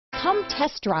Come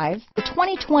test drive the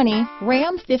 2020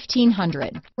 Ram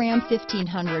 1500. Ram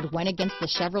 1500 went against the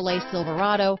Chevrolet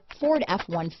Silverado, Ford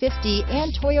F-150,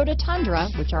 and Toyota Tundra,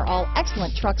 which are all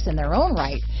excellent trucks in their own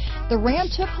right. The Ram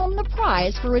took home the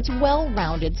prize for its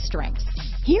well-rounded strengths.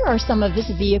 Here are some of this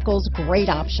vehicle's great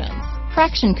options: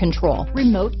 traction control,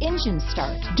 remote engine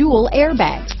start, dual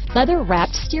airbags,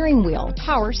 leather-wrapped steering wheel,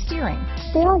 power steering,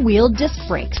 four-wheel disc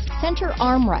brakes, center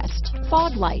armrest,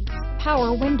 fog lights,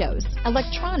 power windows,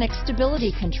 electronic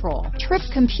stability control, trip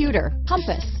computer,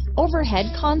 compass, overhead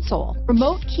console,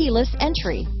 remote keyless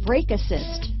entry, brake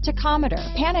assist, tachometer,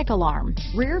 panic alarm,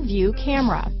 rear view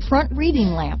camera, front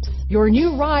reading lamps. Your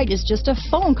new ride is just a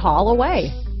phone call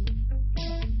away.